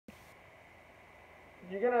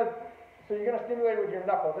you're gonna stimulate it with your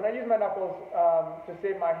knuckles, and I use my knuckles to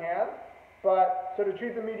save my hand. But so to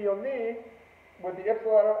treat the medial knee with the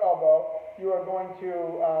ipsilateral elbow, you are going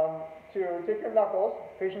to take your knuckles,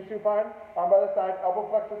 patient supine, arm by the side, elbow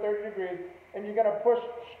flexed at 30 degrees, and you're gonna push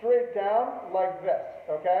straight down like this,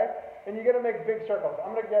 okay? And you're gonna make big circles.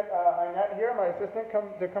 I'm gonna get Annette here, my assistant,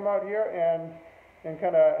 to come out here and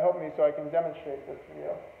kind of help me so I can demonstrate this for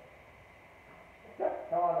you. Okay,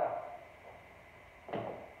 come on now.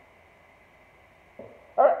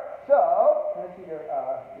 All right, so can I see your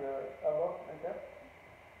elbow right there?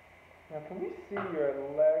 Now, can we see your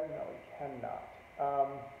leg? No, we cannot.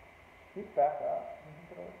 Can you back up?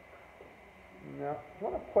 No. You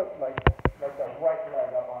want to put like the right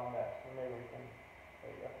leg up on this, and maybe we can.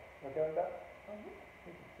 There you go. Okay with that?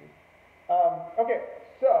 You can see. Okay,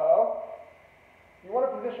 so you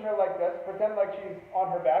want to position her like this. Pretend like she's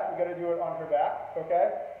on her back. We got to do it on her back.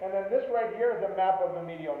 Okay. And then this right here is a map of the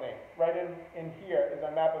medial knee. Right in here is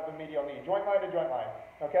a map of the medial knee, joint line to joint line.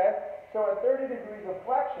 Okay. So at 30 degrees of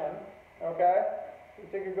flexion. Okay, so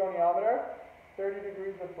take your goniometer, 30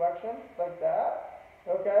 degrees of flexion, like that,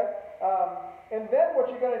 okay? And then what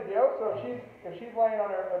you're gonna do, so if she's laying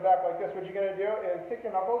on her back like this, what you're gonna do is take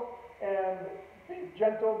your knuckles and be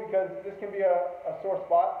gentle, because this can be a sore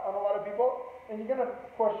spot on a lot of people, and you're gonna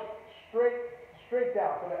push straight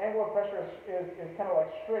down, so the angle of pressure is kind of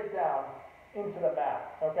like straight down into the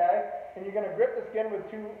mat, okay? And you're gonna grip the skin with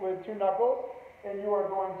two knuckles, and you are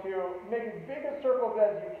going to make as big a circles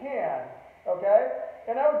as you can, okay?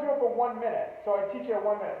 And I would do it for 1 minute. So I teach you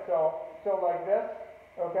 1 minute. So like this,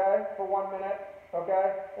 okay, for 1 minute,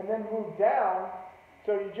 okay? And then move down.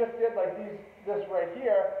 So you just did like this right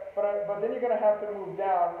here, but then you're gonna have to move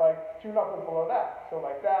down like 2 knuckles below that. So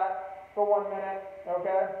like that for 1 minute,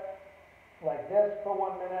 okay? Like this for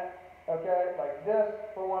 1 minute, okay? Like this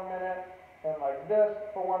for 1 minute, and like this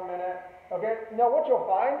for 1 minute. Okay. Now, what you'll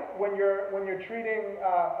find when you're treating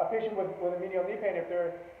a patient with a medial knee pain, if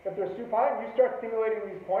they're supine, you start stimulating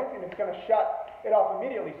these points, and it's going to shut it off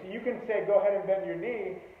immediately. So you can say, go ahead and bend your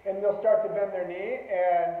knee, and they'll start to bend their knee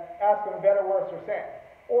and ask them better, worse, or same.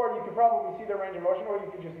 Or you could probably see the range of motion, or you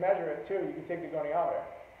could just measure it too. You could take the goniometer.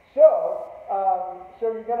 So I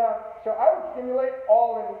would stimulate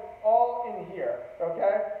all in here.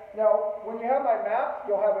 Okay. Now, when you have my maps,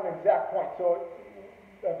 you'll have an exact point. So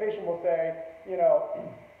a patient will say, you know,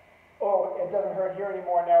 oh, it doesn't hurt here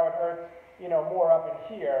anymore, now it hurts, you know, more up in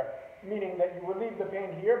here, meaning that you relieve the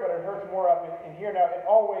pain here, but it hurts more up in here. Now, it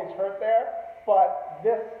always hurt there, but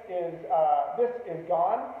this is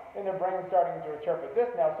gone, and the brain's starting to interpret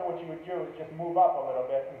this now, so what you would do is just move up a little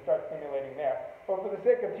bit and start stimulating there. But for the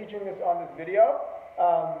sake of teaching this on this video,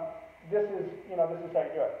 this is how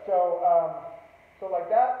you do it. So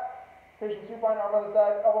like that. Patient supine, arm on the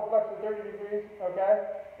side, elbow flexed at 30 degrees, okay?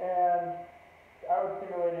 And I would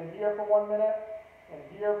stimulate in here for 1 minute, and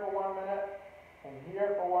here for 1 minute, and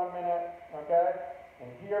here for 1 minute, okay? And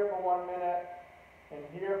here for 1 minute, and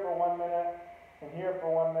here for 1 minute, and here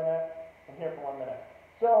for 1 minute, and here for 1 minute.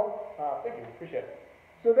 So, thank you, appreciate it.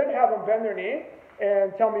 So then have them bend their knee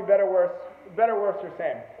and tell me better, worse, or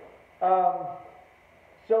same.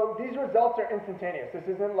 So these results are instantaneous. This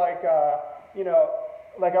isn't like,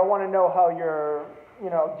 like I want to know how you're,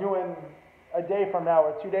 doing a day from now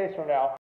or 2 days from now.